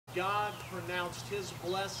God pronounced his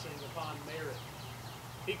blessing upon marriage.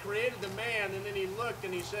 He created the man, and then he looked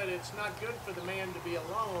and he said, it's not good for the man to be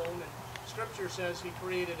alone. And Scripture says he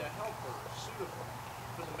created a helper suitable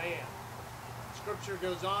for the man. Scripture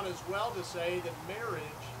goes on as well to say that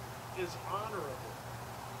marriage is honorable.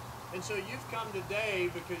 And so you've come today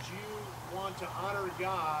because you want to honor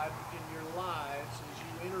God in your lives as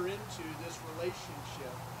you enter into this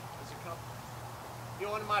relationship as a couple. You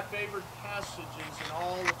know, one of my favorite passages in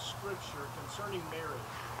all of Scripture concerning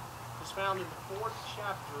marriage is found in the 4th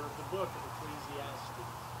chapter of the book of Ecclesiastes.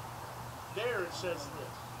 There it says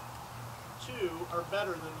this: two are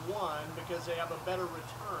better than one because they have a better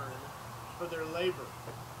return for their labor.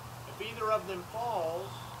 If either of them falls,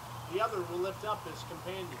 the other will lift up his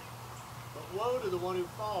companion. But woe to the one who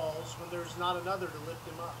falls when there is not another to lift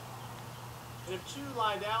him up. And if two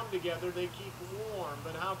lie down together, they keep warm,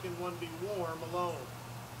 but how can one be warm alone?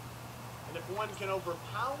 And if one can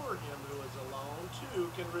overpower him who is alone, two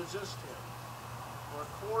can resist him. For a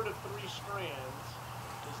cord of 3 strands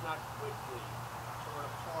is not quickly torn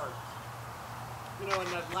apart. You know, in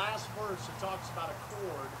that last verse, it talks about a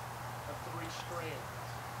cord of 3 strands.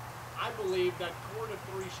 I believe that cord of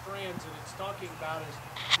 3 strands that it's talking about is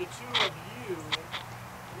the two of you.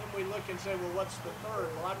 And then we look and say, well, what's the third?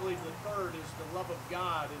 Well, I believe the third is the love of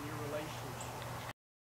God in your relationship.